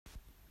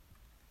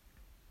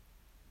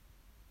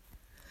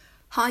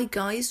Hi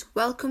guys,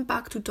 welcome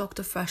back to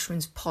Dr.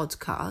 Freshman's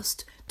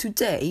podcast.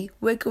 Today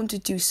we're going to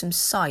do some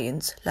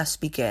science. Let's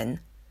begin.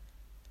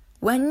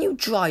 When you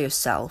dry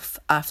yourself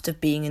after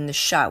being in the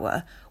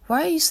shower,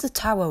 why is the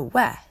towel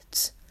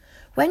wet?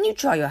 When you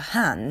dry your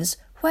hands,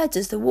 where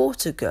does the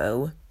water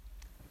go?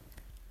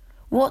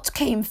 What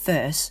came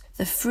first,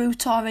 the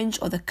fruit orange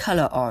or the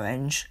colour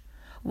orange?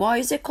 Why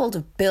is it called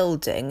a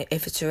building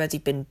if it's already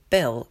been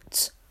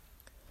built?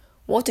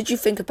 What did you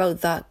think about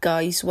that,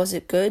 guys? Was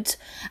it good?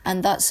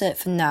 And that's it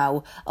for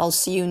now. I'll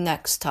see you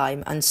next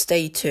time and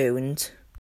stay tuned.